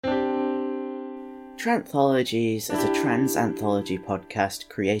Tranthologies is a trans anthology podcast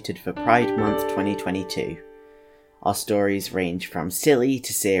created for Pride Month 2022. Our stories range from silly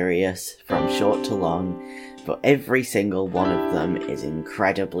to serious, from short to long, but every single one of them is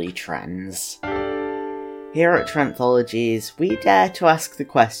incredibly trans. Here at Tranthologies, we dare to ask the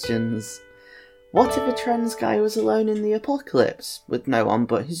questions: what if a trans guy was alone in the apocalypse, with no one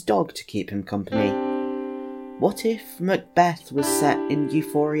but his dog to keep him company? What if Macbeth was set in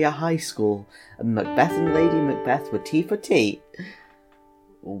Euphoria High School, and Macbeth and Lady Macbeth were tea for tea?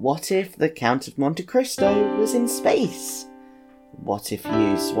 What if the Count of Monte Cristo was in space? What if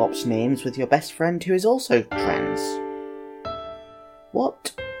you swapped names with your best friend who is also trans?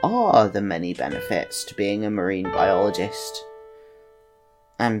 What are the many benefits to being a marine biologist?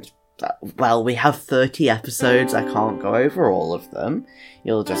 And, well, we have 30 episodes, I can't go over all of them.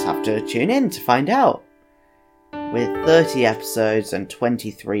 You'll just have to tune in to find out. With 30 episodes and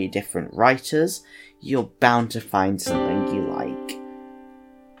 23 different writers, you're bound to find something you like.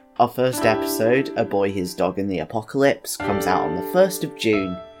 Our first episode, A Boy, His Dog in the Apocalypse, comes out on the 1st of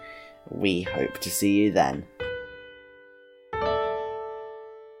June. We hope to see you then.